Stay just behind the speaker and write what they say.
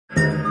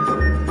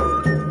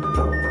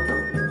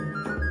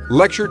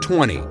Lecture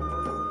 20,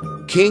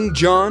 King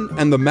John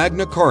and the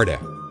Magna Carta.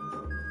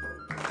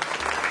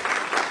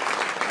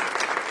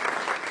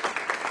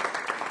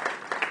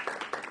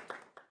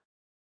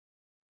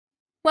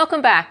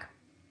 Welcome back.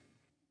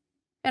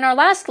 In our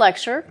last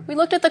lecture, we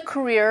looked at the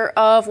career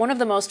of one of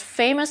the most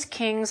famous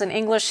kings in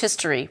English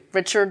history,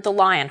 Richard the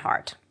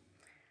Lionheart.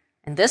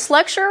 In this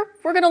lecture,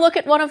 we're going to look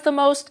at one of the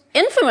most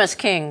infamous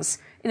kings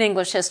in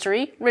English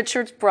history,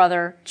 Richard's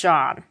brother,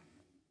 John.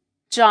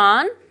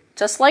 John,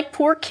 just like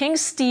poor King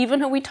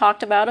Stephen, who we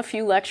talked about a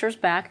few lectures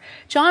back,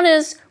 John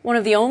is one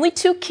of the only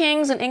two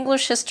kings in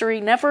English history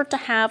never to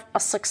have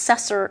a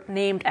successor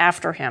named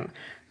after him.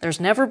 There's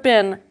never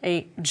been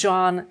a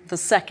John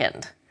II.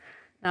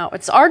 Now,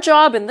 it's our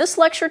job in this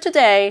lecture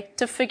today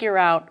to figure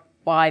out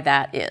why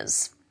that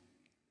is.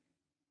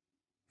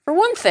 For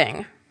one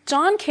thing,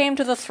 John came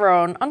to the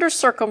throne under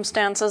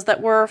circumstances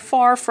that were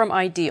far from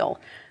ideal.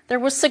 There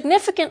was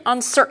significant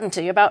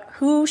uncertainty about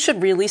who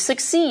should really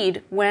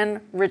succeed when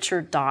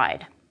Richard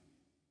died.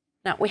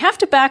 Now, we have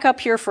to back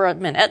up here for a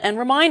minute and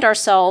remind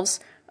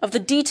ourselves of the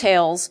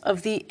details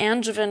of the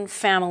Angevin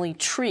family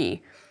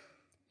tree.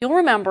 You'll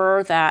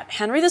remember that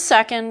Henry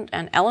II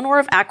and Eleanor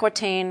of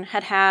Aquitaine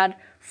had had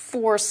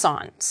 4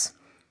 sons.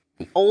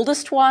 The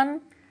oldest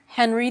one,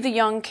 Henry the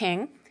young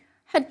king,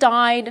 had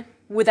died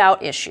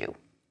without issue.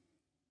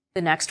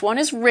 The next one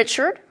is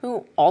Richard,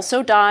 who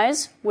also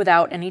dies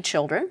without any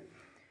children.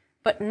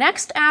 But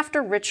next after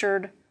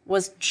Richard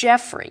was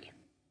Geoffrey.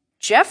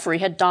 Geoffrey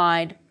had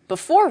died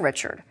before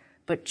Richard,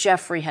 but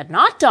Geoffrey had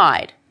not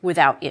died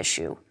without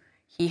issue.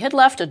 He had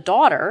left a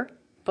daughter,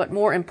 but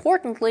more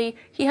importantly,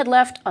 he had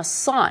left a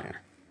son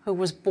who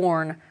was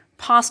born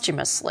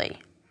posthumously.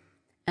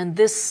 And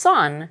this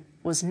son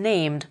was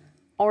named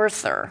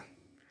Arthur.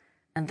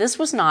 And this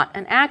was not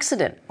an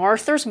accident.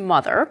 Arthur's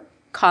mother,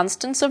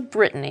 Constance of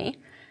Brittany,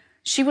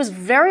 she was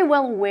very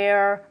well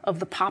aware of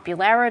the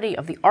popularity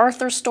of the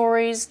Arthur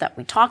stories that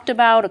we talked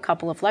about a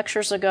couple of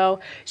lectures ago.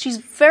 She's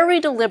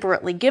very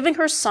deliberately giving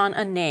her son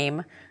a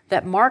name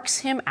that marks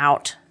him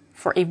out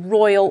for a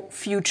royal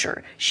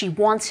future. She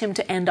wants him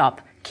to end up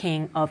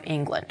King of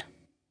England.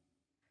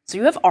 So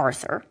you have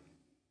Arthur,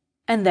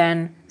 and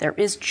then there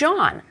is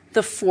John, the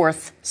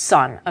 4th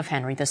son of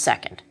Henry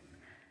II.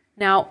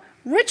 Now,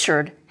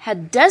 Richard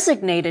had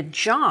designated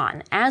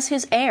John as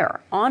his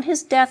heir on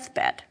his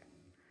deathbed.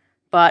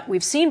 But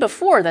we've seen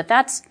before that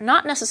that's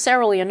not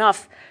necessarily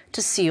enough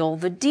to seal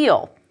the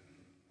deal.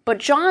 But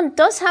John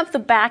does have the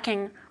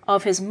backing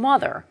of his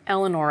mother,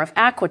 Eleanor of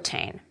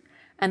Aquitaine,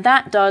 and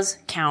that does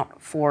count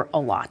for a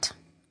lot.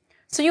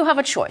 So you have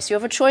a choice. You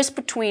have a choice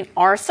between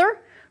Arthur,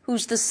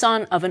 who's the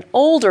son of an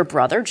older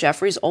brother.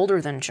 Geoffrey's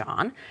older than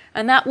John,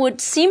 and that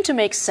would seem to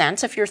make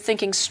sense if you're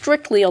thinking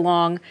strictly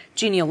along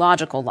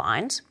genealogical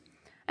lines.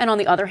 And on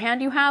the other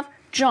hand, you have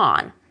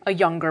John, a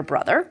younger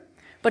brother.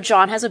 But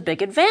John has a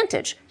big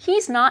advantage.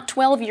 He's not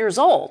 12 years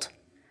old.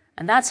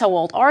 And that's how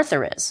old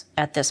Arthur is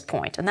at this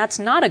point. And that's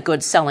not a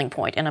good selling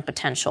point in a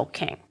potential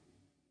king.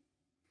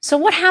 So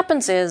what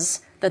happens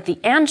is that the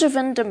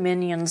Angevin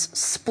dominions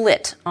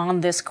split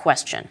on this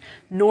question.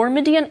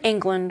 Normandy and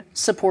England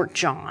support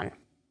John,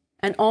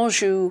 and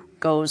Anjou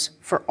goes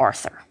for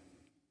Arthur.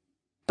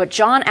 But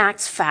John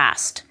acts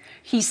fast.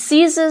 He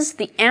seizes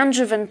the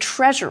Angevin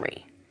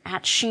treasury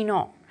at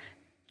Chinon,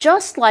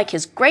 just like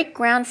his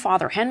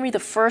great-grandfather Henry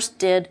I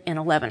did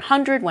in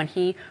 1100 when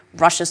he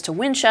rushes to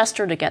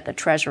Winchester to get the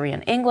treasury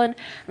in England.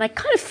 And I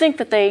kind of think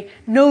that they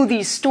know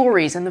these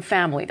stories in the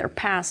family. They're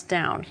passed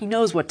down. He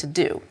knows what to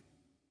do.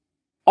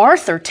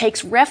 Arthur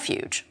takes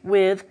refuge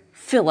with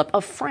Philip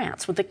of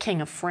France, with the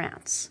King of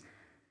France.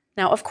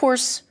 Now, of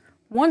course,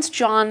 once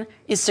John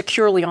is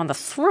securely on the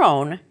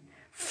throne,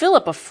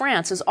 Philip of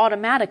France is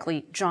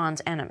automatically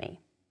John's enemy.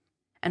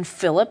 And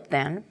Philip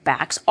then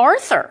backs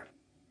Arthur.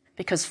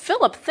 Because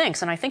Philip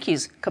thinks, and I think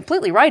he's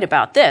completely right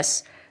about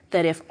this,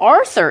 that if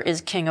Arthur is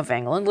King of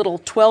England, little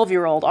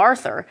 12-year-old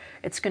Arthur,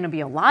 it's going to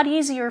be a lot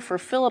easier for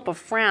Philip of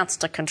France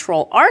to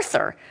control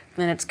Arthur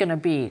than it's going to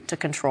be to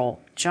control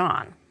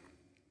John.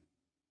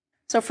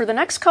 So for the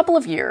next couple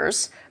of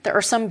years, there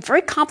are some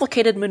very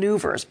complicated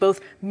maneuvers, both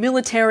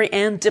military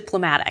and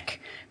diplomatic,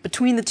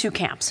 between the two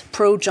camps,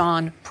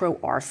 pro-John,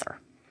 pro-Arthur.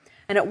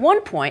 And at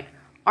one point,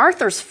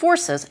 Arthur's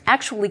forces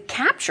actually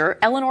capture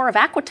Eleanor of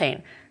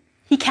Aquitaine.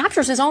 He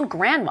captures his own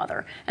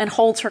grandmother and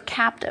holds her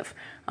captive.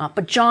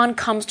 But John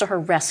comes to her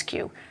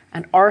rescue,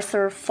 and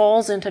Arthur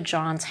falls into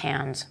John's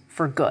hands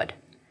for good.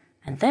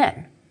 And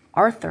then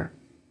Arthur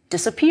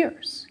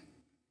disappears.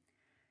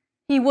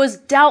 He was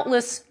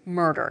doubtless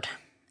murdered.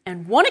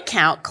 And one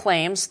account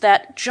claims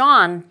that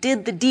John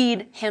did the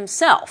deed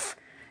himself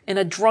in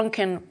a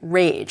drunken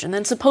rage. And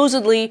then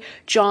supposedly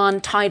John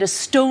tied a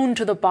stone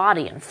to the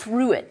body and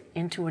threw it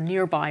into a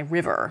nearby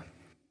river.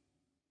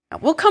 Now,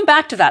 we'll come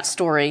back to that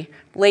story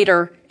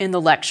later in the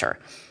lecture.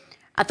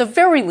 At the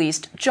very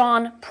least,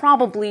 John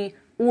probably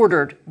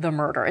ordered the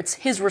murder. It's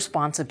his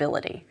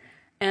responsibility.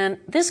 And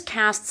this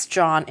casts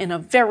John in a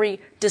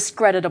very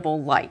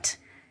discreditable light.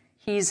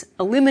 He's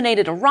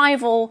eliminated a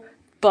rival,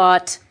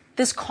 but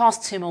this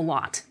costs him a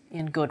lot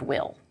in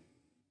goodwill.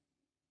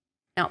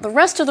 Now, the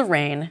rest of the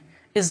reign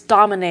is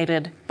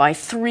dominated by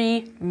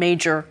three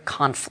major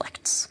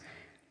conflicts.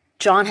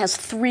 John has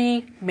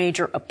three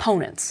major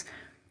opponents: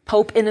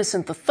 Pope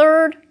Innocent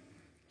III,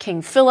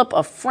 King Philip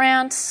of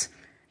France,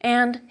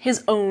 and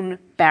his own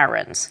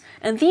barons.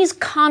 And these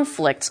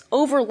conflicts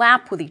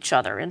overlap with each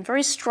other in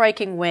very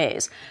striking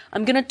ways.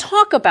 I'm going to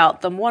talk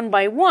about them one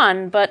by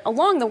one, but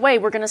along the way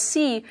we're going to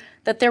see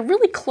that they're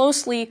really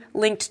closely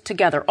linked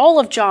together. All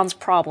of John's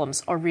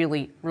problems are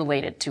really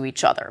related to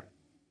each other.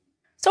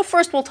 So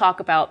first we'll talk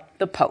about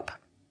the Pope.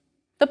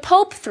 The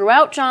Pope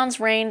throughout John's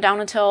reign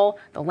down until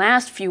the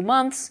last few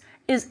months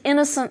is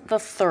Innocent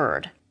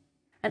III.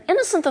 And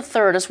Innocent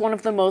III is one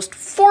of the most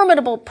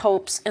formidable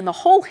popes in the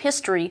whole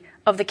history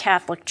of the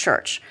Catholic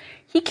Church.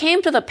 He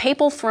came to the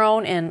papal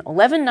throne in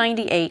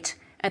 1198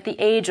 at the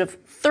age of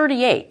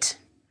 38.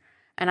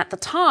 And at the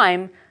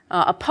time,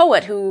 a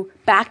poet who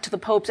backed the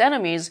Pope's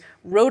enemies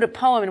wrote a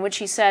poem in which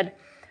he said,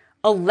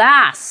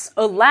 "Alas,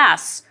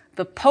 alas,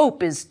 the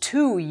Pope is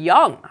too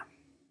young."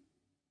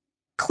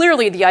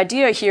 Clearly, the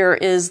idea here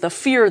is the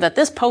fear that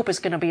this Pope is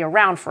going to be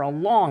around for a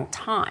long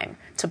time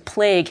to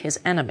plague his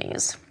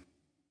enemies.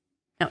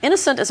 Now,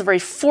 Innocent is a very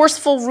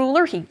forceful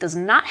ruler. He does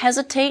not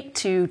hesitate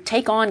to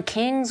take on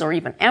kings or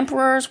even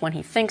emperors when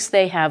he thinks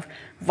they have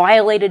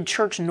violated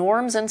church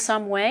norms in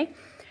some way.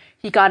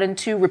 He got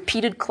into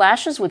repeated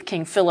clashes with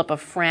King Philip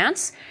of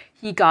France.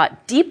 He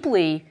got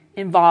deeply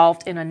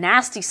involved in a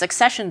nasty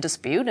succession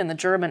dispute in the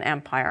German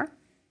Empire.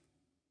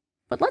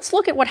 But let's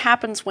look at what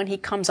happens when he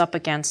comes up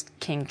against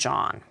King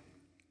John.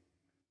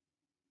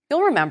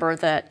 You'll remember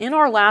that in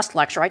our last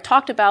lecture, I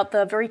talked about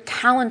the very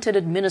talented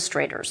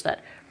administrators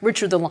that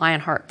Richard the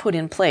Lionheart put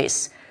in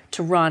place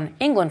to run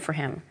England for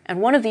him.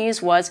 And one of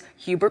these was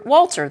Hubert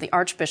Walter, the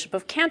Archbishop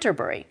of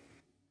Canterbury.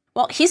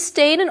 Well, he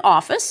stayed in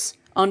office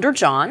under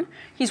John.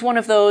 He's one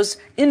of those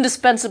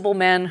indispensable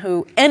men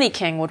who any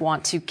king would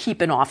want to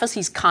keep in office.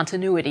 He's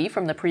continuity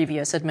from the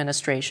previous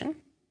administration.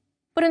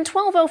 But in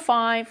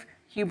 1205,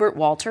 Hubert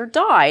Walter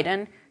died,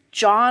 and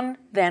John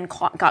then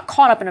got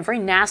caught up in a very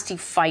nasty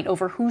fight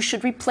over who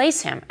should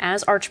replace him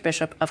as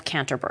Archbishop of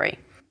Canterbury.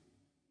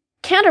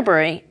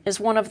 Canterbury is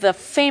one of the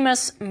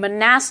famous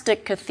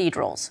monastic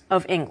cathedrals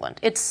of England.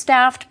 It's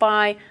staffed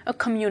by a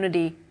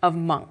community of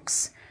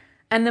monks.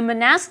 And the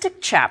monastic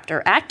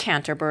chapter at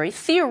Canterbury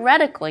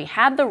theoretically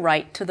had the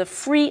right to the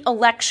free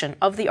election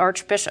of the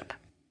archbishop.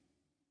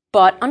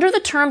 But under the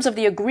terms of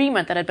the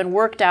agreement that had been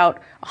worked out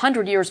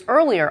 100 years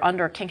earlier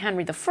under King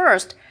Henry I,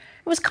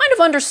 it was kind of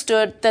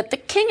understood that the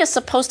king is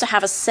supposed to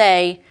have a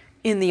say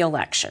in the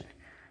election.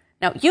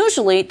 Now,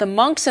 usually the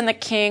monks and the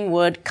king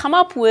would come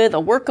up with a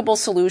workable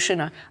solution,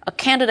 a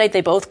candidate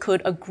they both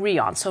could agree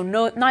on, so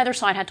neither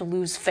side had to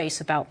lose face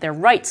about their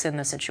rights in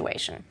the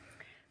situation.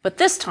 But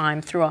this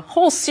time, through a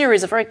whole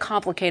series of very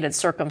complicated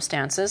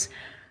circumstances,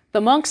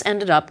 the monks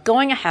ended up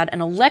going ahead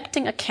and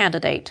electing a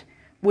candidate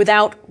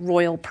without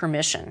royal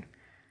permission.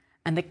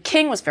 And the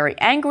king was very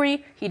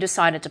angry. He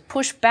decided to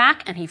push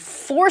back, and he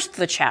forced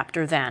the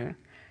chapter then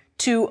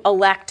to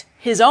elect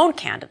his own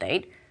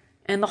candidate,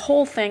 and the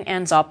whole thing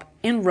ends up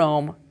in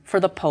Rome for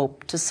the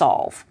Pope to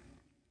solve.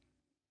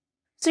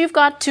 So you've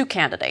got two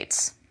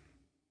candidates.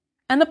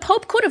 And the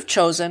Pope could have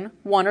chosen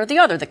one or the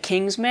other, the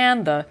king's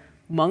man, the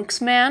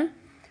monk's man,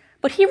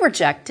 but he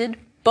rejected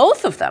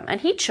both of them,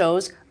 and he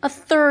chose a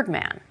third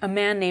man, a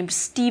man named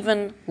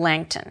Stephen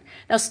Langton.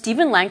 Now,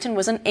 Stephen Langton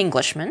was an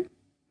Englishman,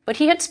 but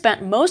he had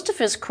spent most of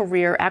his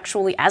career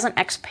actually as an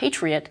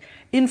expatriate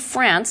in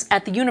France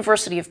at the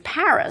University of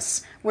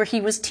Paris, where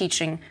he was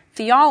teaching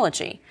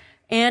theology.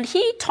 And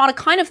he taught a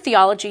kind of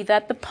theology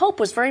that the Pope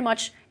was very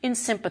much in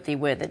sympathy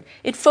with.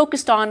 It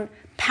focused on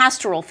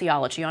pastoral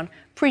theology, on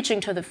preaching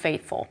to the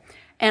faithful.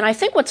 And I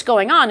think what's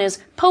going on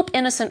is Pope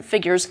Innocent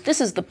figures this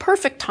is the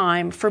perfect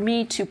time for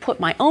me to put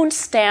my own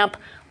stamp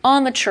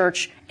on the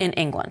church in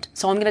England.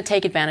 So I'm going to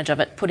take advantage of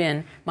it, put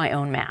in my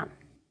own man.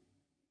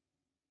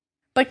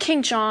 But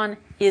King John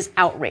is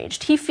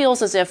outraged. He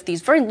feels as if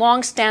these very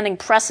long-standing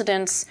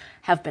precedents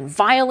have been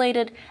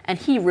violated, and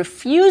he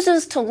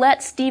refuses to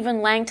let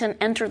Stephen Langton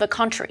enter the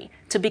country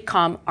to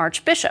become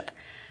archbishop.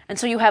 And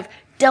so you have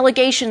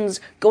delegations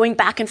going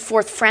back and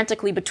forth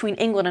frantically between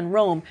England and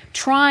Rome,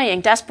 trying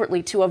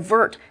desperately to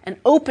avert an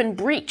open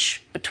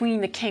breach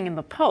between the king and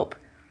the pope.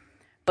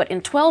 But in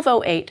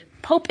 1208,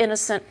 Pope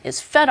Innocent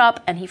is fed up,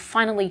 and he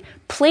finally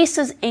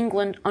places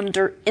England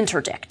under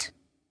interdict.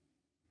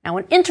 Now,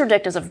 an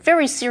interdict is a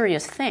very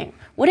serious thing.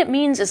 What it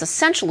means is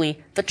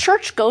essentially the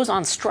church goes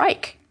on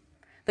strike.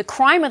 The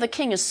crime of the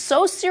king is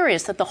so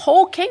serious that the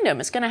whole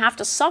kingdom is going to have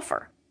to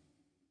suffer.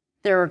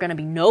 There are going to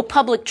be no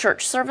public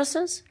church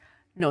services,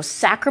 no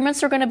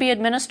sacraments are going to be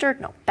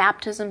administered, no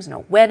baptisms,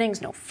 no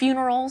weddings, no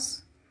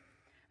funerals.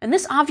 And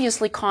this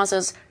obviously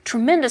causes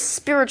tremendous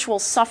spiritual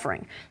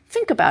suffering.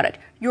 Think about it.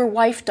 Your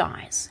wife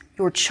dies.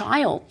 Your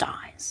child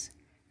dies.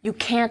 You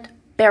can't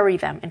bury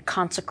them in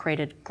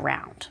consecrated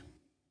ground.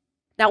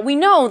 Now, we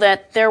know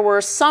that there were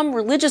some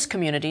religious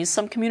communities,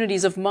 some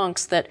communities of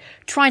monks that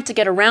tried to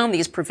get around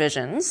these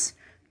provisions,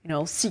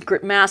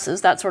 secret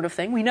masses, that sort of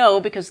thing. We know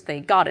because they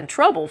got in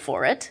trouble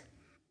for it.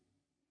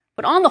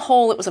 But on the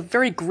whole, it was a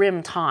very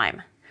grim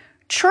time.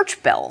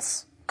 Church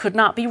bells could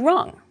not be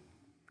rung.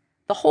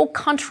 The whole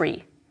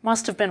country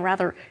must have been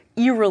rather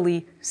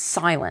eerily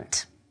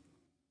silent.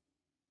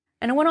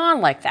 And it went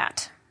on like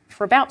that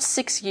for about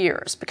 6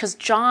 years because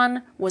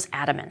John was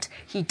adamant.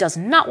 He does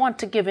not want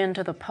to give in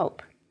to the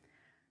Pope.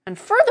 And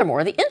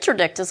furthermore, the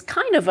interdict is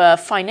kind of a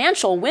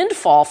financial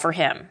windfall for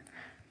him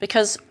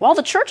because while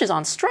the church is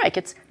on strike,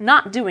 it's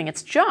not doing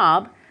its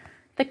job,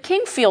 the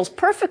king feels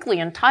perfectly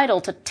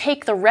entitled to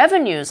take the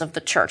revenues of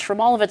the church from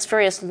all of its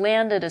various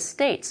landed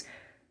estates.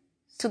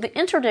 So the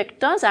interdict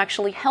does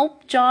actually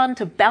help John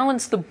to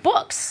balance the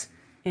books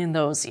in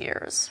those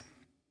years.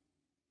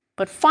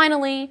 But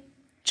finally,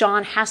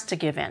 John has to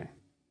give in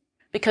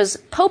because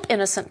Pope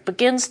Innocent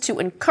begins to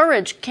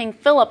encourage King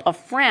Philip of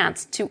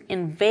France to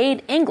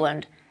invade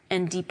England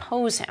and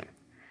depose him.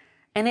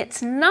 And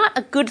it's not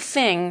a good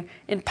thing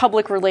in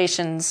public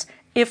relations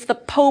if the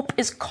Pope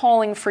is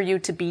calling for you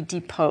to be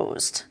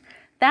deposed.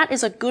 That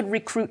is a good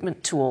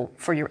recruitment tool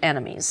for your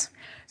enemies.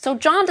 So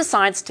John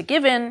decides to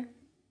give in.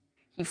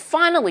 He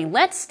finally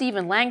lets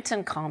Stephen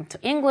Langton come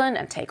to England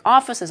and take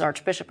office as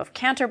Archbishop of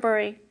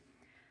Canterbury.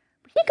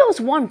 But he goes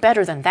one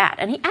better than that,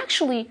 and he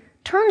actually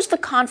turns the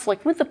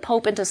conflict with the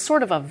Pope into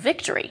sort of a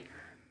victory,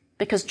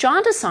 because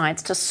John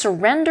decides to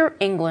surrender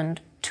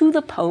England to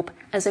the Pope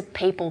as a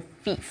papal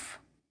fief.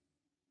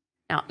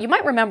 Now, you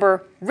might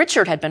remember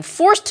Richard had been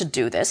forced to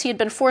do this. He had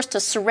been forced to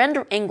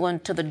surrender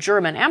England to the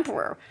German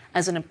emperor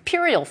as an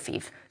imperial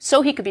fief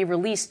so he could be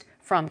released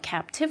from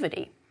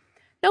captivity.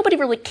 Nobody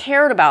really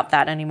cared about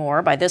that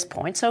anymore by this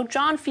point, so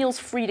John feels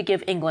free to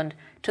give England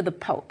to the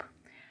Pope.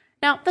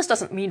 Now, this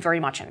doesn't mean very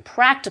much in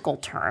practical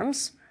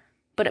terms,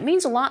 but it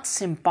means a lot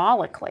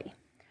symbolically,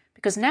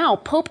 because now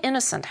Pope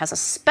Innocent has a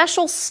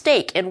special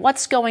stake in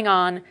what's going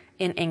on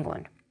in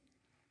England.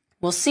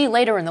 We'll see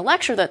later in the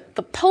lecture that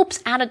the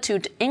Pope's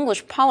attitude to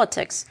English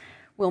politics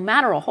will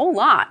matter a whole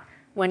lot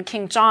when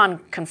King John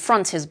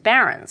confronts his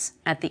barons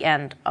at the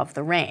end of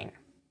the reign.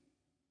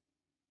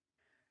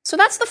 So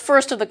that's the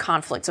first of the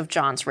conflicts of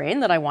John's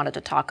reign that I wanted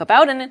to talk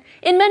about, and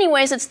in many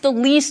ways it's the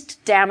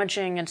least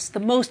damaging and it's the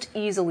most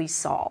easily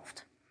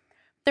solved.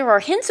 There are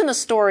hints in the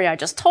story I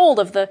just told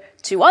of the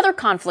two other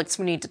conflicts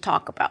we need to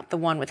talk about, the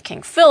one with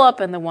King Philip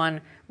and the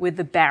one with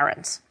the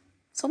barons.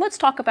 So let's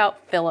talk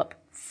about Philip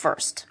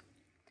first.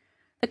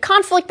 The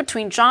conflict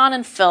between John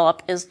and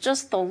Philip is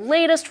just the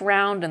latest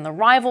round in the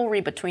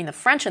rivalry between the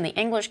French and the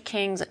English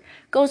kings. It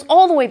goes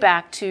all the way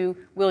back to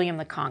William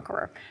the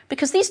Conqueror,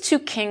 because these two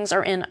kings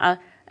are in a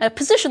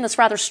position that's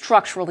rather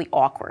structurally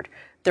awkward.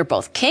 They're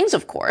both kings,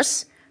 of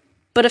course,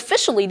 but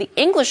officially the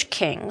English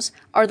kings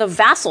are the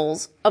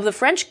vassals of the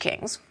French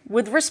kings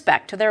with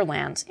respect to their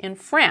lands in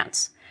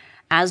France.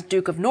 As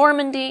Duke of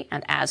Normandy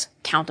and as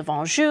Count of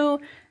Anjou,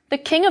 the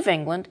King of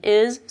England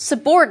is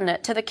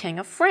subordinate to the King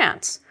of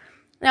France.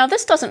 Now,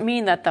 this doesn't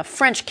mean that the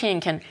French king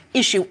can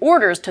issue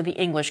orders to the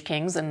English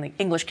kings and the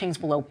English kings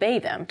will obey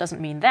them. It doesn't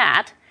mean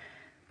that.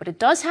 But it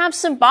does have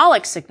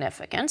symbolic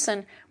significance,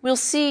 and we'll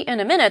see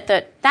in a minute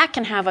that that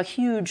can have a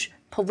huge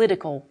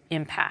political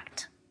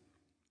impact.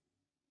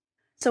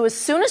 So as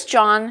soon as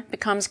John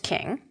becomes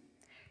king,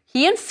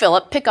 he and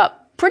Philip pick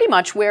up pretty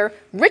much where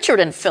Richard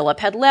and Philip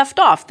had left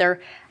off.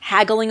 They're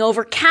haggling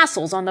over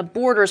castles on the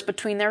borders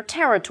between their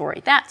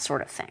territory, that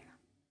sort of thing.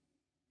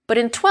 But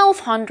in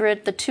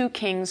 1200, the two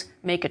kings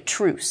make a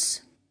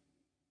truce.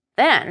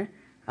 Then,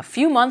 a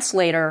few months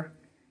later,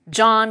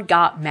 John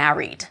got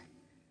married,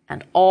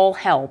 and all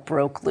hell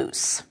broke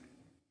loose.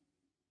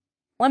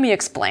 Let me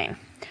explain.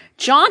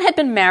 John had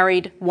been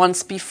married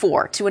once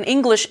before to an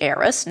English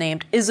heiress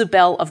named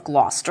Isabel of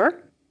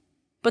Gloucester,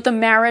 but the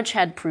marriage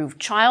had proved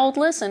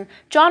childless, and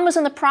John was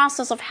in the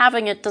process of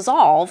having it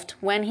dissolved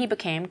when he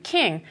became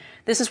king.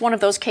 This is one of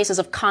those cases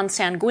of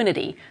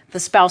consanguinity. The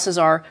spouses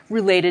are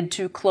related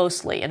too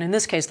closely, and in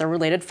this case they're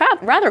related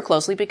rather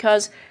closely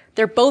because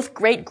they're both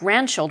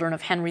great-grandchildren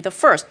of Henry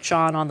I,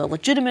 John on the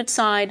legitimate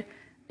side,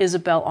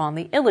 Isabel on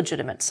the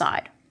illegitimate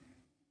side.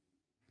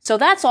 So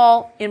that's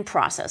all in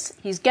process.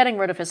 He's getting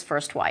rid of his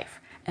first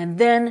wife. And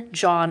then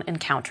John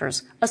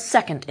encounters a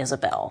second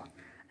Isabel.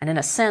 And in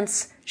a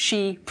sense,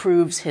 she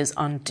proves his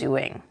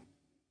undoing.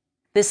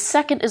 This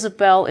second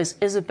Isabel is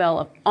Isabel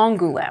of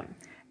Angoulême,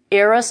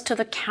 heiress to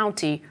the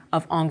county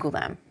of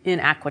Angoulême in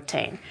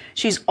Aquitaine.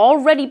 She's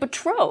already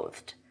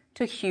betrothed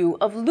to Hugh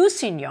of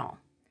Lusignan,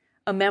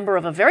 a member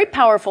of a very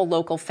powerful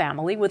local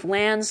family with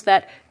lands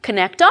that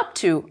connect up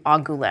to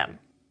Angoulême.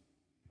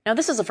 Now,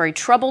 this is a very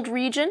troubled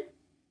region,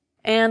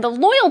 and the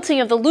loyalty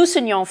of the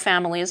Lusignan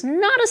family is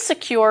not as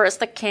secure as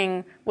the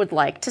king would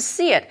like to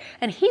see it.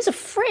 And he's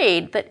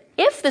afraid that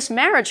if this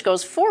marriage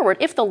goes forward,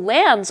 if the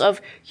lands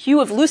of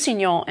Hugh of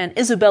Lusignan and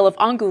Isabel of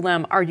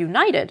Angoulême are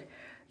united,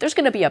 there's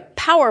going to be a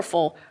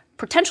powerful,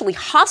 potentially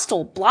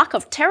hostile block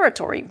of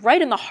territory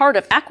right in the heart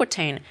of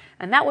Aquitaine,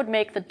 and that would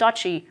make the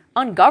duchy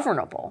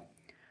ungovernable.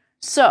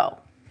 So,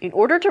 in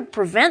order to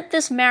prevent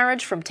this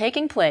marriage from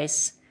taking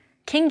place,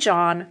 King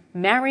John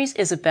marries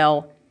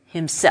Isabel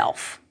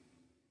himself.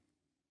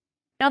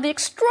 Now, the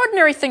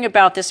extraordinary thing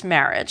about this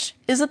marriage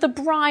is that the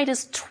bride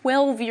is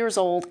 12 years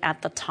old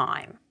at the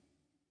time.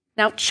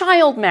 Now,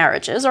 child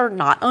marriages are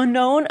not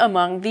unknown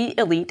among the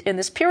elite in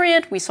this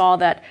period. We saw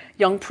that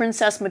young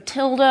Princess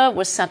Matilda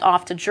was sent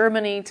off to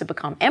Germany to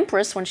become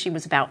empress when she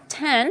was about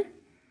 10.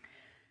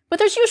 But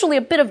there's usually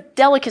a bit of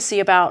delicacy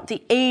about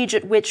the age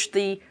at which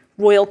the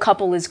royal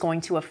couple is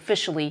going to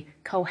officially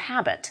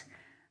cohabit.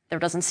 There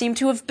doesn't seem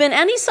to have been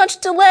any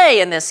such delay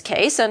in this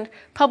case, and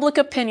public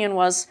opinion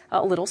was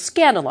a little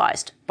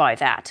scandalized by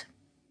that.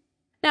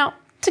 Now,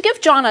 to give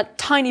John a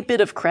tiny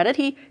bit of credit,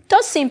 he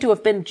does seem to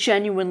have been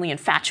genuinely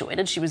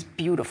infatuated. She was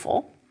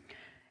beautiful.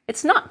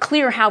 It's not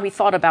clear how he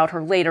thought about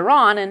her later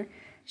on, and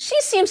she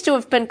seems to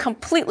have been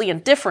completely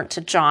indifferent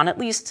to John, at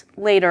least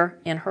later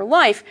in her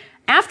life.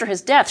 After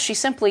his death, she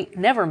simply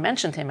never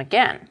mentioned him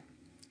again.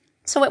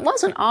 So it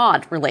was an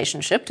odd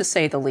relationship, to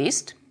say the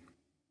least.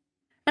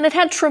 And it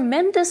had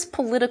tremendous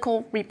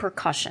political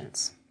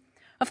repercussions.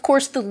 Of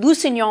course, the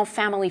Lusignan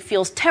family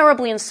feels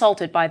terribly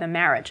insulted by the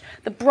marriage.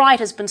 The bride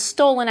has been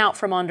stolen out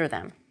from under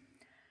them.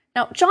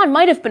 Now, John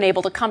might have been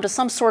able to come to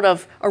some sort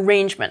of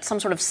arrangement, some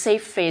sort of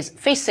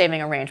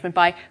face-saving arrangement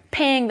by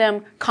paying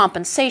them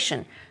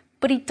compensation,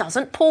 but he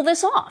doesn't pull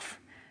this off.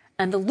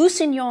 And the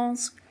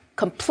Lusignans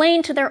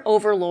complain to their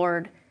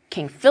overlord,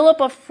 King Philip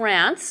of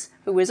France,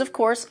 who is, of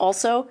course,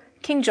 also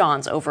King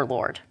John's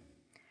overlord.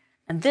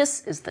 And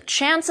this is the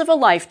chance of a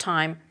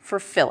lifetime for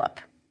Philip.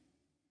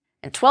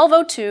 In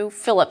 1202,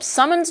 Philip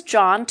summons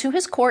John to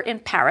his court in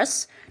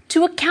Paris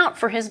to account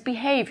for his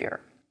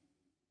behavior.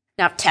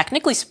 Now,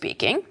 technically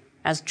speaking,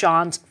 as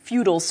John's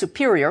feudal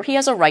superior, he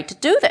has a right to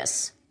do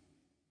this.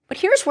 But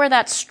here's where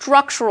that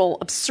structural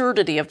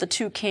absurdity of the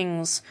two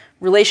kings'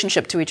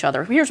 relationship to each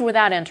other, here's where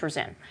that enters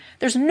in.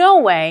 There's no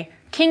way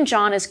King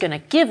John is going to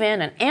give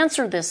in and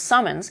answer this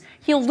summons.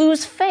 He'll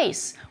lose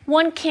face.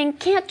 One king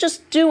can't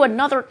just do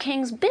another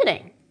king's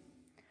bidding.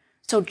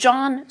 So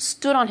John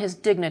stood on his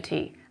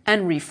dignity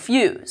and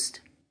refused.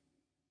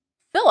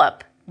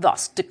 Philip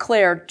thus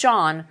declared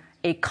John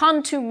a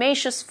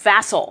contumacious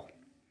vassal.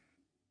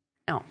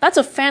 Now, that's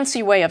a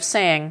fancy way of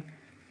saying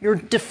you're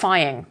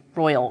defying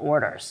royal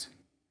orders.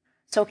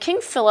 So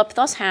King Philip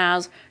thus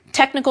has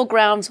technical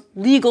grounds,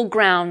 legal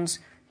grounds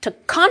to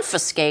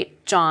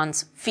confiscate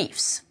John's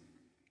fiefs.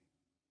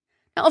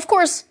 Now, of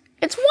course,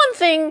 it's one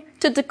thing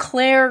to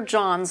declare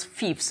John's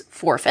fiefs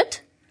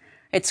forfeit.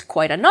 It's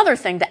quite another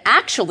thing to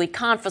actually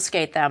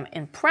confiscate them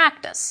in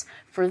practice.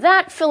 For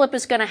that, Philip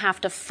is going to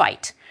have to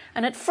fight.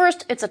 And at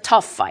first, it's a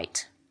tough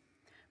fight.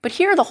 But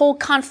here, the whole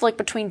conflict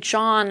between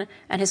John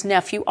and his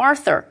nephew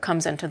Arthur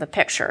comes into the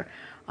picture.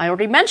 I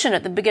already mentioned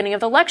at the beginning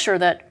of the lecture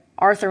that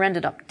Arthur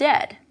ended up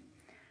dead.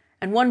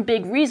 And one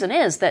big reason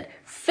is that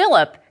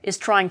Philip is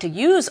trying to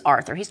use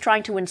Arthur. He's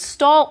trying to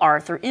install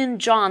Arthur in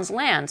John's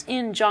lands,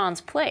 in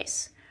John's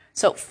place.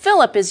 So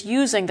Philip is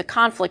using the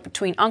conflict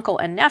between uncle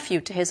and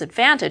nephew to his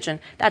advantage, and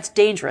that's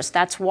dangerous.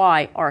 That's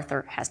why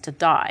Arthur has to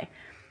die.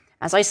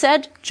 As I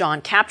said,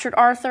 John captured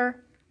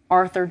Arthur.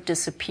 Arthur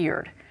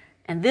disappeared.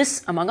 And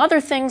this, among other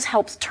things,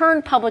 helps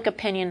turn public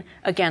opinion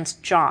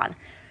against John.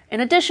 In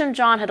addition,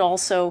 John had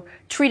also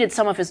treated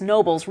some of his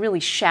nobles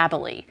really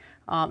shabbily.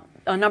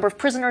 A number of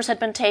prisoners had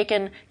been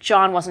taken.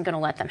 John wasn't going to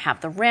let them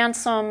have the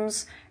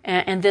ransoms,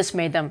 and this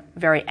made them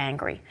very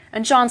angry.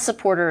 And John's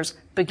supporters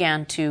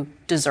began to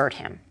desert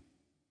him.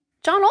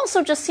 John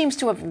also just seems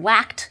to have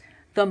lacked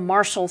the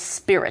martial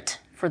spirit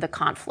for the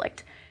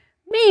conflict.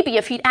 Maybe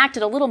if he'd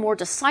acted a little more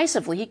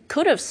decisively, he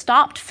could have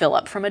stopped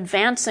Philip from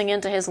advancing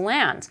into his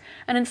lands.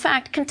 And in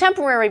fact,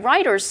 contemporary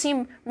writers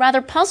seem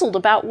rather puzzled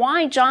about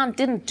why John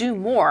didn't do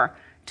more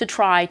to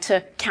try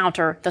to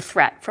counter the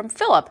threat from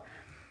Philip.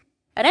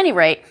 At any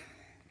rate,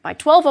 by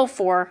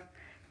 1204,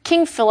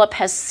 King Philip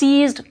has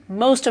seized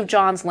most of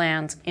John's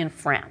lands in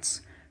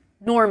France.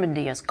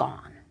 Normandy is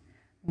gone.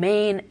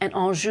 Maine and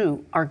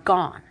Anjou are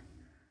gone.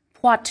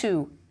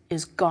 Poitou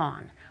is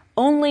gone.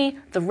 Only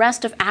the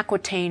rest of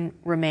Aquitaine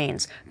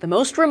remains, the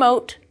most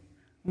remote,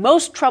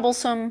 most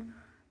troublesome,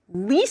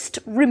 least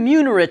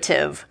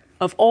remunerative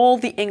of all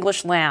the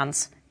English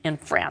lands in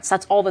France.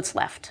 That's all that's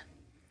left.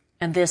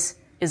 And this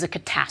is a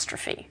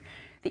catastrophe.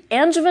 The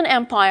Angevin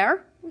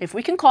Empire, if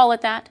we can call it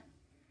that,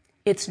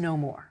 it's no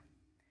more.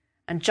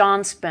 And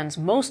John spends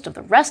most of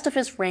the rest of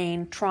his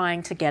reign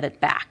trying to get it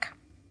back.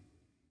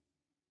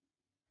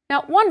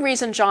 Now, one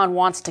reason John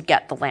wants to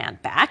get the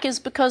land back is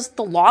because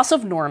the loss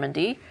of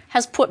Normandy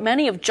has put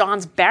many of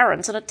John's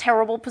barons in a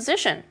terrible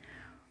position.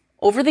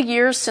 Over the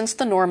years since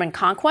the Norman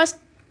conquest,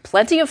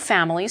 plenty of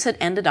families had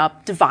ended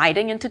up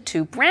dividing into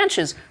two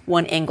branches,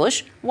 one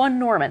English, one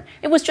Norman.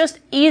 It was just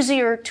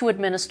easier to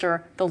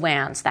administer the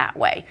lands that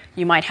way.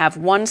 You might have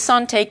one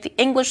son take the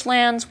English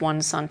lands,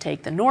 one son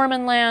take the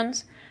Norman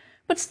lands.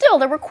 But still,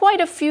 there were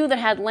quite a few that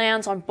had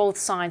lands on both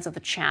sides of the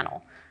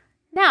Channel.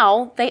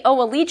 Now, they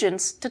owe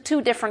allegiance to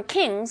two different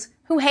kings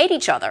who hate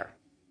each other.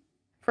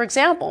 For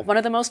example, one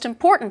of the most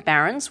important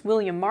barons,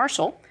 William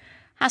Marshal,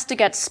 has to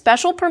get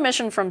special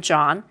permission from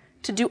John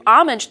to do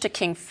homage to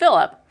King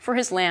Philip for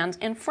his lands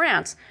in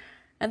France.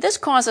 And this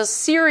causes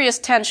serious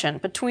tension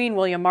between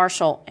William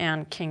Marshal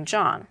and King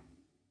John.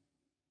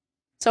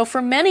 So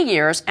for many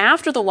years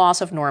after the loss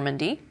of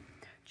Normandy,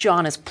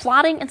 John is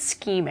plotting and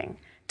scheming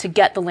to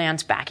get the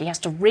lands back. He has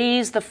to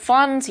raise the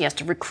funds, he has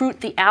to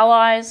recruit the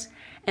allies,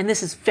 and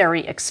this is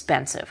very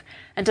expensive.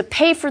 And to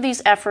pay for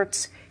these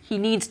efforts, he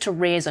needs to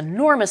raise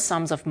enormous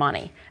sums of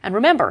money. And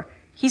remember,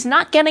 he's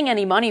not getting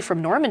any money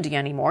from Normandy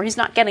anymore. He's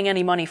not getting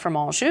any money from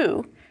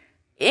Anjou.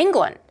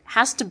 England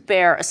has to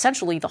bear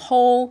essentially the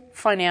whole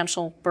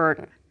financial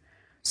burden.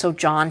 So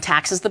John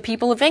taxes the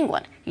people of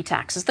England. He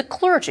taxes the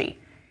clergy.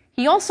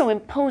 He also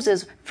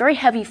imposes very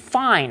heavy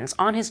fines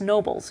on his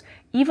nobles,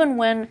 even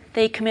when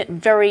they commit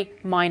very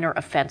minor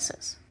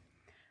offenses.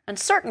 And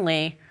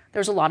certainly,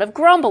 there's a lot of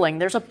grumbling.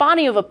 There's a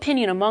body of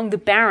opinion among the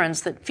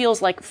barons that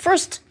feels like,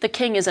 first, the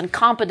king is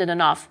incompetent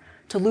enough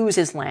to lose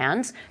his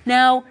lands.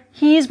 Now,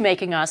 he's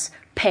making us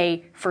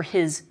pay for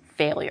his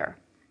failure.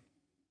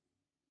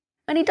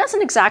 And he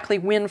doesn't exactly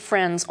win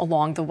friends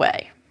along the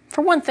way.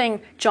 For one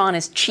thing, John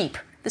is cheap.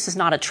 This is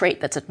not a trait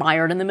that's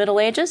admired in the Middle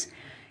Ages.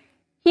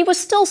 He was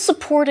still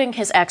supporting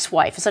his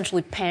ex-wife,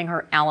 essentially paying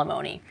her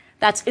alimony.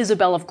 That's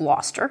Isabel of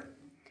Gloucester.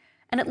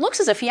 And it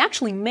looks as if he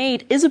actually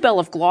made Isabel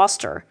of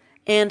Gloucester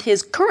and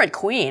his current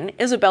queen,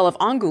 Isabel of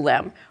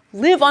Angoulême,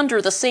 live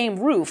under the same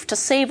roof to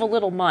save a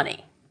little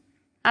money.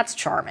 That's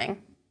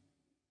charming.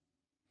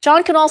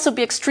 John can also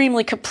be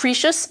extremely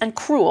capricious and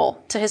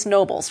cruel to his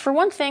nobles. For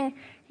one thing,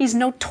 he's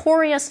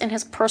notorious in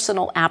his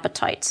personal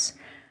appetites.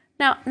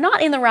 Now,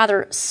 not in the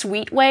rather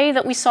sweet way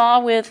that we saw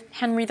with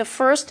Henry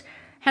I.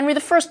 Henry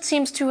I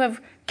seems to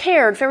have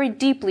cared very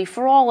deeply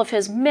for all of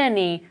his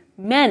many,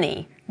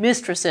 many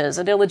mistresses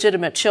and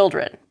illegitimate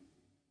children.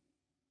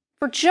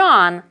 For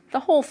John,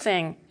 the whole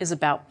thing is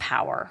about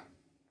power.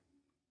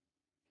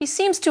 He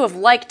seems to have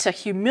liked to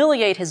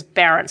humiliate his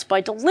barons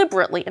by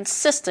deliberately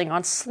insisting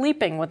on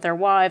sleeping with their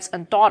wives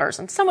and daughters,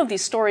 and some of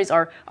these stories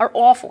are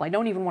awful. I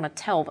don't even want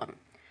to tell them.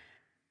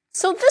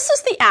 So this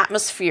is the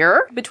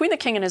atmosphere between the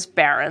king and his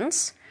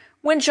barons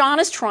when John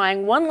is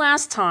trying one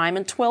last time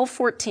in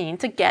 1214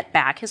 to get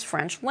back his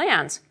French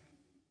lands.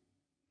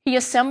 He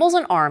assembles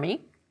an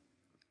army.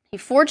 He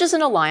forges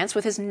an alliance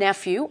with his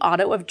nephew,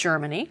 Otto of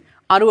Germany.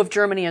 Otto of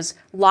Germany is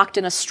locked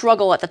in a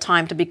struggle at the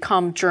time to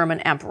become German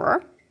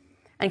emperor.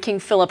 And King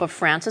Philip of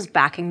France is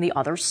backing the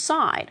other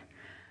side.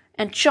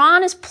 And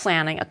John is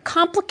planning a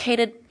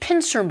complicated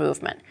pincer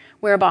movement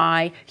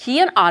whereby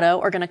he and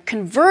Otto are going to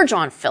converge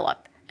on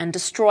Philip and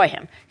destroy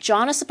him.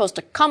 John is supposed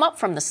to come up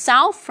from the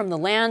south, from the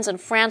lands in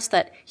France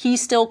that he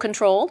still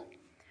controlled.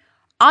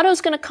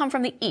 Otto's going to come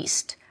from the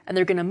east, and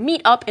they're going to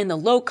meet up in the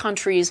Low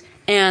Countries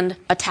and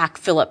attack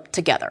Philip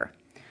together.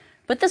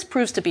 But this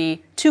proves to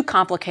be too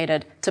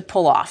complicated to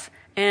pull off,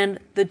 and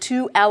the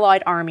two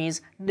allied armies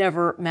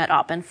never met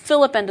up. And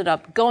Philip ended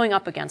up going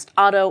up against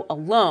Otto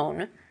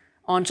alone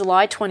on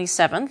July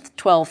 27th,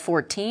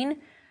 1214,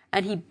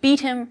 and he beat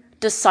him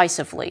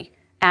decisively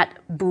at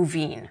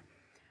Bouvines.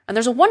 And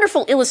there's a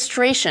wonderful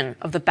illustration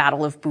of the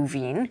Battle of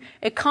Bouvines.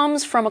 It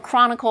comes from a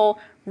chronicle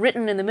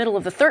written in the middle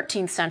of the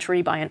 13th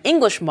century by an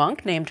English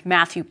monk named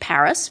Matthew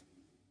Paris.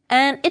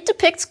 And it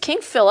depicts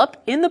King Philip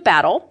in the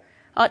battle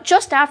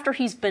just after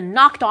he's been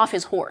knocked off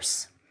his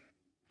horse.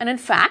 And in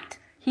fact,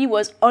 he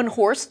was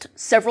unhorsed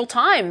several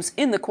times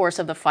in the course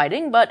of the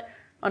fighting, but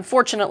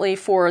unfortunately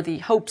for the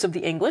hopes of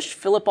the English,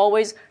 Philip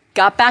always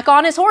got back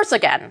on his horse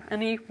again,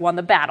 and he won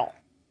the battle.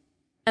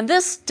 And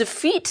this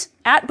defeat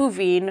at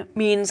Bouvines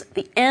means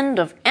the end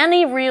of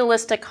any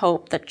realistic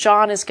hope that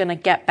John is going to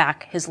get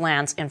back his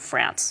lands in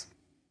France.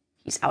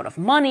 He's out of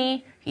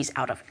money, he's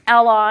out of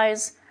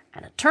allies,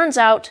 and it turns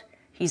out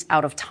he's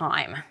out of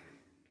time.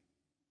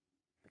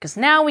 Because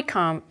now we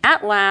come,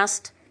 at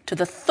last, to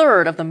the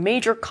third of the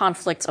major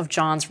conflicts of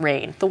John's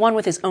reign, the one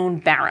with his own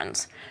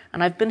barons.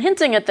 And I've been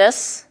hinting at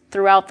this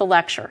throughout the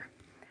lecture.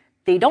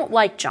 They don't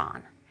like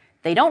John.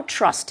 They don't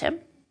trust him.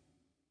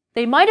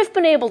 They might have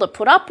been able to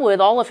put up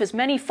with all of his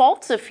many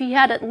faults if he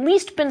had at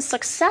least been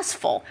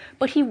successful,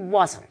 but he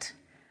wasn't.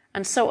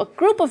 And so a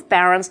group of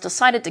barons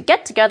decided to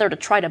get together to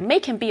try to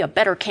make him be a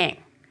better king.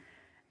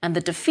 And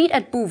the defeat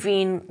at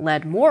Bouvines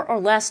led more or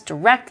less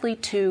directly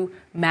to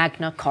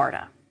Magna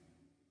Carta.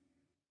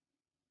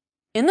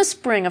 In the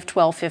spring of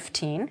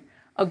 1215,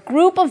 a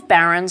group of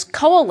barons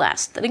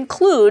coalesced that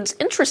includes,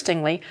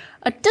 interestingly,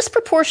 a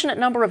disproportionate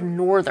number of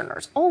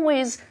northerners,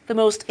 always the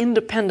most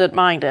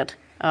independent-minded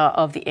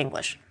of the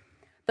English.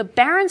 The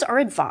barons are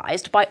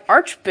advised by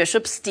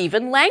Archbishop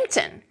Stephen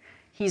Langton.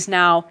 He's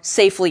now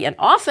safely in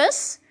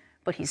office,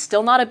 but he's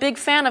still not a big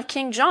fan of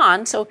King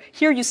John, so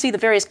here you see the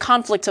various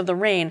conflicts of the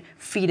reign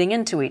feeding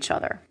into each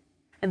other.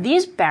 And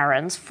these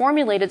barons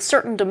formulated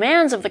certain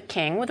demands of the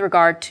king with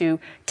regard to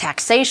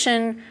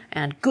taxation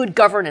and good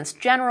governance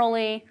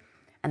generally,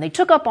 and they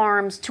took up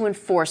arms to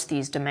enforce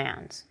these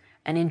demands.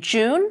 And in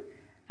June,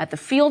 at the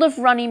field of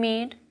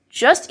Runnymede,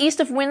 just east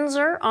of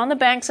Windsor on the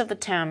banks of the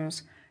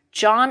Thames,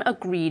 John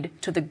agreed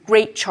to the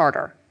Great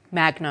Charter,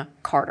 Magna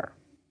Carta.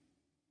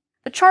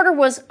 The charter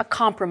was a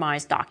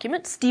compromise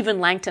document. Stephen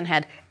Langton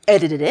had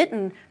edited it,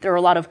 and there are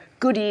a lot of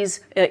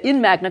goodies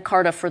in Magna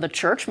Carta for the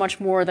church, much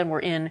more than were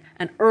in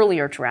an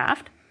earlier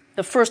draft.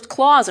 The first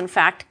clause, in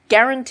fact,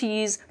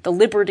 guarantees the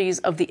liberties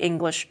of the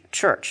English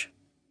church.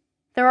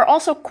 There are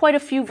also quite a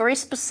few very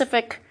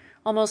specific,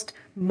 almost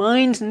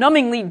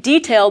mind-numbingly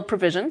detailed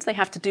provisions. They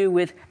have to do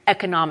with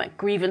economic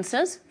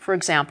grievances, for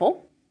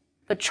example.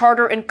 The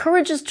charter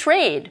encourages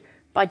trade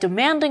by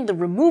demanding the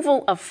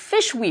removal of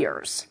fish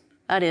weirs,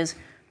 that is,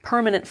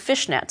 permanent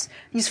fish nets.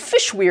 These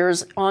fish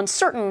weirs on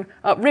certain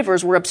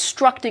rivers were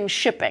obstructing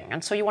shipping,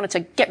 and so you wanted to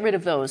get rid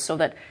of those so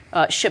that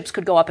ships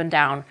could go up and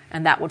down,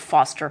 and that would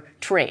foster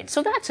trade.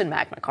 So that's in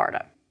Magna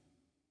Carta.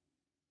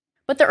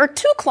 But there are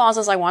two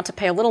clauses I want to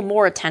pay a little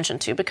more attention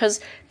to because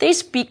they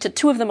speak to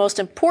two of the most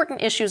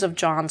important issues of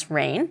John's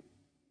reign,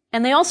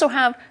 and they also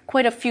have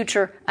quite a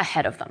future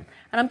ahead of them.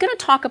 And I'm going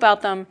to talk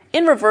about them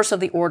in reverse of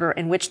the order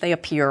in which they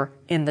appear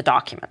in the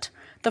document.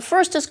 The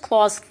first is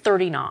Clause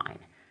 39.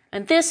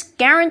 And this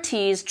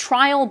guarantees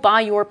trial by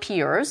your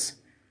peers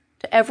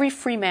to every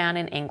free man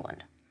in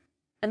England.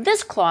 And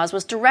this clause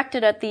was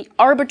directed at the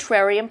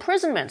arbitrary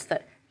imprisonments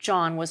that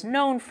John was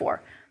known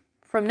for.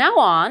 From now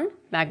on,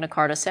 Magna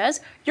Carta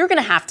says, you're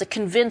going to have to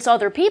convince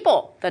other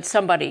people that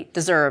somebody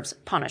deserves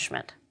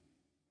punishment.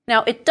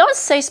 Now, it does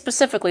say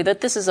specifically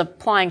that this is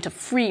applying to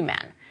free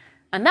men,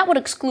 and that would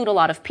exclude a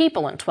lot of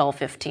people in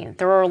 1215.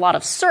 There are a lot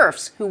of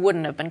serfs who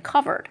wouldn't have been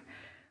covered.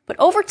 But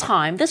over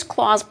time, this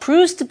clause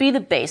proves to be the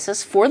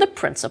basis for the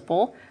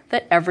principle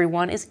that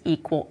everyone is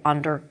equal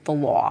under the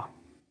law.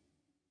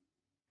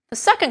 The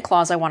second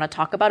clause I want to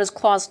talk about is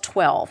Clause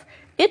 12.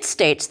 It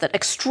states that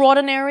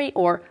extraordinary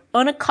or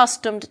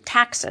unaccustomed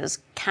taxes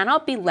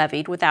cannot be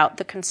levied without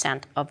the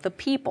consent of the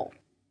people.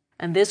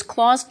 And this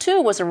clause,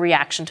 too, was a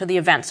reaction to the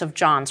events of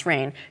John's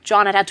reign.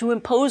 John had to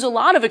impose a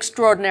lot of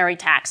extraordinary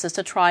taxes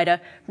to try to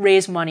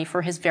raise money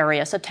for his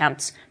various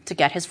attempts to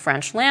get his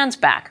French lands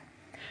back.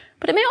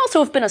 But it may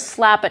also have been a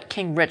slap at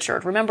King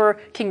Richard. Remember,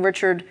 King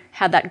Richard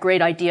had that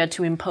great idea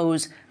to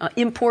impose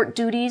import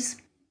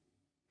duties?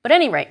 But at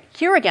any rate,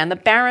 here again, the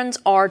barons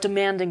are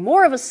demanding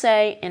more of a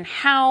say in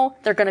how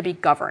they're going to be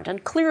governed.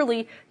 And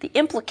clearly, the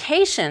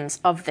implications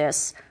of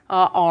this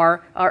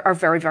are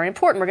very, very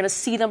important. We're going to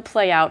see them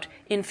play out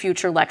in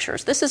future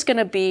lectures. This is going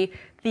to be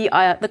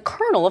the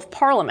kernel of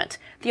Parliament,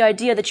 the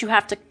idea that you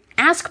have to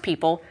ask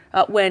people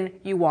when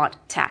you want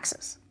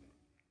taxes.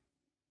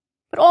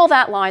 But all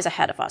that lies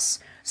ahead of us.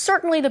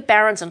 Certainly the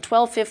barons in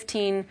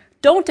 1215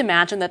 don't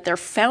imagine that they're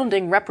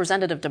founding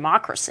representative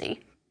democracy.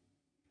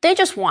 They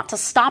just want to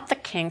stop the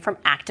king from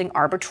acting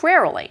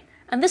arbitrarily.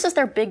 And this is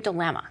their big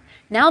dilemma.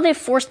 Now they've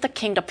forced the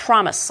king to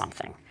promise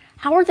something.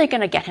 How are they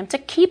going to get him to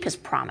keep his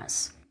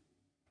promise?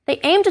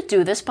 They aim to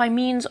do this by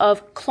means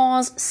of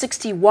Clause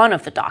 61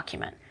 of the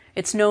document.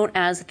 It's known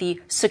as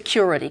the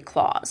Security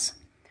Clause.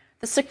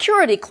 The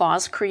Security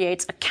Clause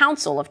creates a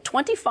council of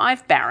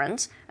 25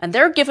 barons, and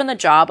they're given the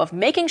job of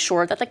making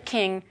sure that the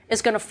king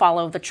is going to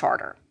follow the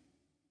charter.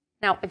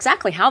 Now,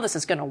 exactly how this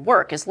is going to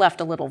work is left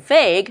a little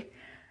vague,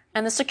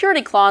 and the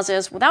Security Clause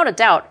is, without a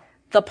doubt,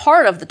 the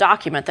part of the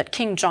document that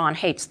King John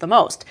hates the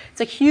most.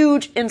 It's a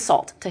huge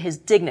insult to his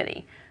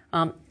dignity.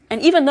 And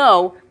even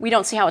though we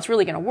don't see how it's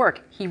really going to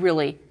work, he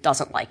really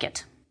doesn't like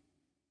it.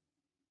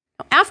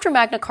 Now, after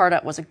Magna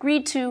Carta was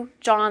agreed to,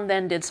 John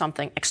then did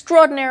something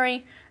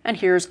extraordinary. And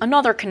here's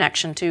another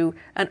connection to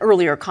an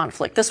earlier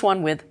conflict, this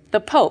one with the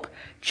Pope.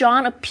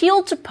 John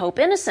appealed to Pope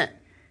Innocent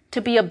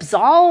to be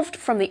absolved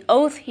from the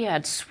oath he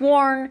had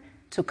sworn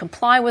to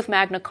comply with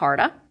Magna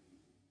Carta.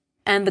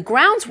 And the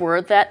grounds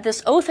were that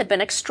this oath had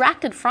been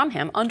extracted from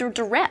him under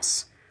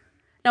duress.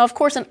 Now, of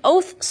course, an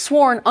oath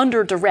sworn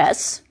under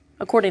duress,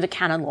 according to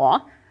canon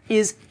law,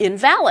 is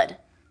invalid.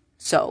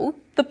 So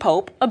the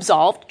Pope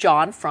absolved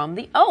John from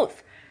the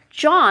oath.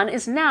 John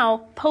is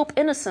now Pope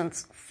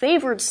Innocent's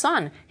favored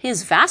son,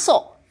 his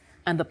vassal,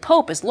 and the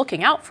Pope is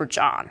looking out for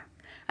John.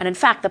 And in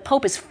fact, the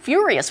Pope is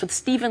furious with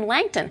Stephen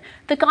Langton,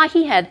 the guy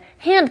he had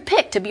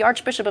handpicked to be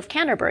Archbishop of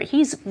Canterbury.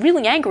 He's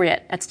really angry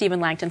at Stephen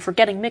Langton for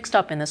getting mixed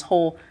up in this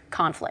whole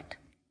conflict.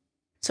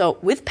 So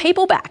with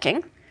papal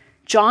backing,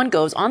 John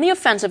goes on the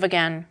offensive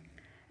again,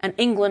 and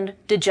England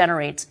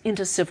degenerates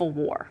into civil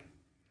war.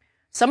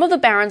 Some of the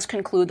barons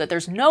conclude that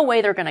there's no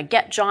way they're going to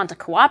get John to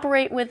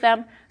cooperate with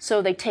them,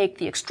 so they take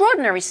the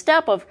extraordinary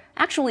step of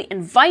actually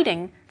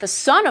inviting the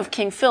son of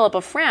King Philip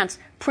of France,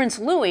 Prince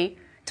Louis,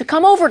 to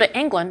come over to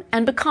England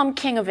and become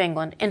King of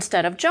England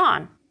instead of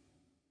John.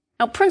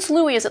 Now, Prince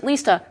Louis is at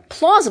least a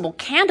plausible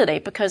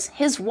candidate because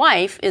his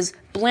wife is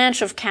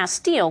Blanche of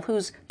Castile,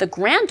 who's the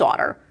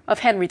granddaughter of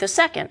Henry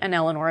II and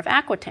Eleanor of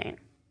Aquitaine.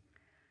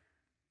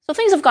 So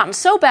things have gotten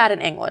so bad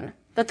in England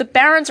that the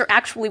barons are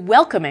actually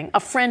welcoming a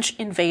French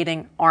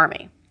invading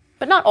army.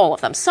 But not all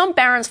of them. Some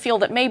barons feel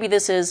that maybe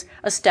this is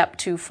a step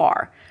too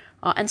far.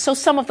 And so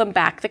some of them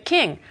back the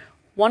king.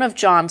 One of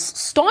John's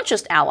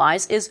staunchest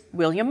allies is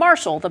William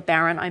Marshal, the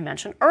baron I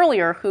mentioned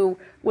earlier, who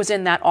was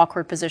in that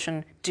awkward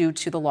position due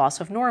to the loss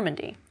of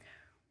Normandy.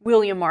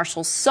 William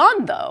Marshal's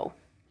son, though,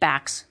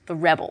 backs the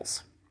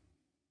rebels.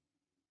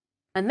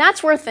 And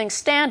that's where things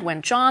stand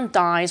when John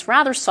dies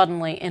rather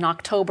suddenly in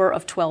October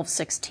of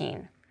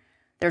 1216.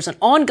 There's an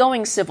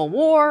ongoing civil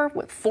war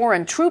with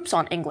foreign troops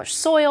on English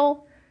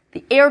soil.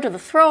 The heir to the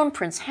throne,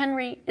 Prince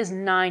Henry, is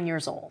 9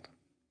 years old.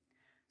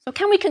 So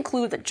can we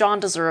conclude that John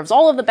deserves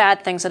all of the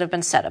bad things that have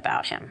been said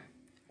about him?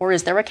 Or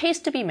is there a case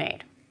to be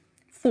made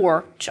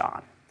for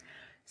John?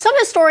 Some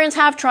historians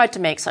have tried to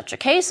make such a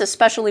case,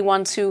 especially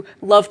ones who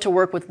love to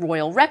work with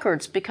royal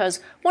records, because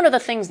one of the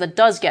things that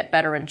does get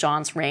better in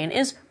John's reign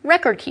is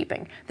record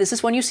keeping. This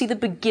is when you see the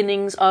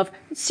beginnings of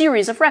a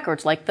series of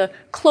records, like the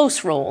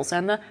close rolls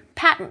and the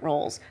patent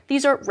rolls.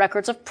 These are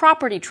records of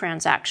property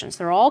transactions.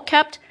 They're all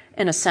kept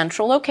in a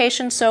central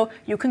location, so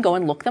you can go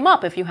and look them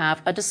up if you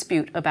have a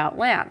dispute about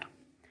land.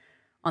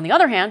 On the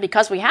other hand,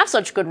 because we have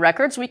such good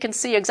records, we can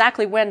see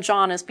exactly when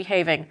John is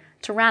behaving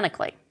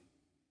tyrannically.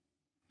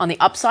 On the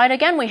upside,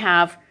 again, we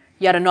have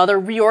yet another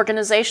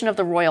reorganization of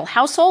the royal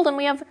household, and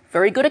we have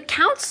very good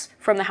accounts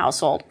from the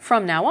household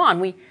from now on.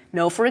 We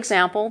know, for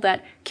example,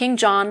 that King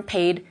John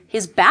paid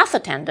his bath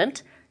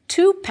attendant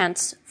 2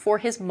 pence for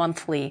his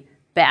monthly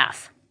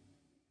bath.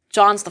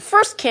 John's the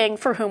first king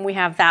for whom we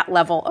have that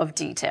level of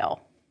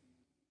detail.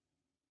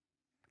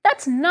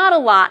 That's not a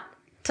lot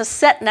to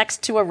set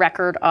next to a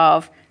record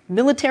of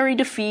military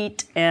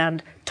defeat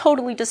and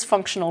totally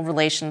dysfunctional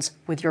relations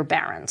with your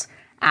barons.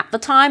 At the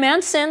time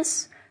and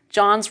since,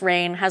 John's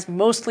reign has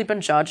mostly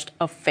been judged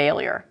a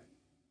failure.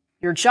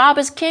 Your job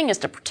as king is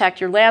to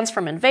protect your lands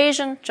from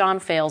invasion. John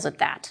fails at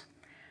that.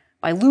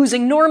 By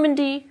losing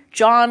Normandy,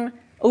 John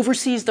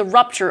oversees the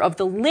rupture of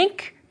the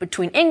link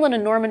between England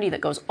and Normandy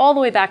that goes all the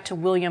way back to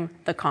William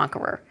the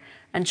Conqueror.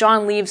 And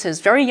John leaves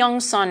his very young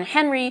son,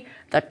 Henry,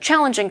 the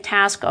challenging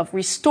task of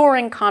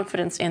restoring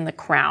confidence in the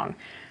crown.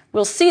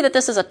 We'll see that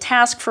this is a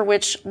task for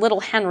which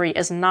little Henry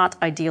is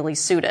not ideally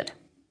suited.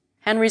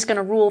 Henry's going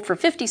to rule for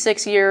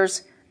 56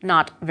 years,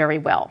 not very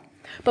well.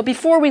 But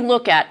before we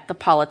look at the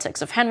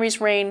politics of Henry's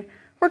reign,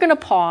 we're going to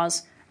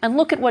pause and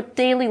look at what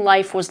daily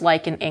life was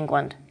like in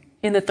England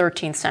in the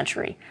 13th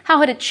century. How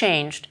had it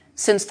changed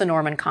since the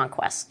Norman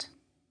conquest?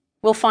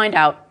 We'll find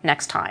out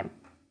next time.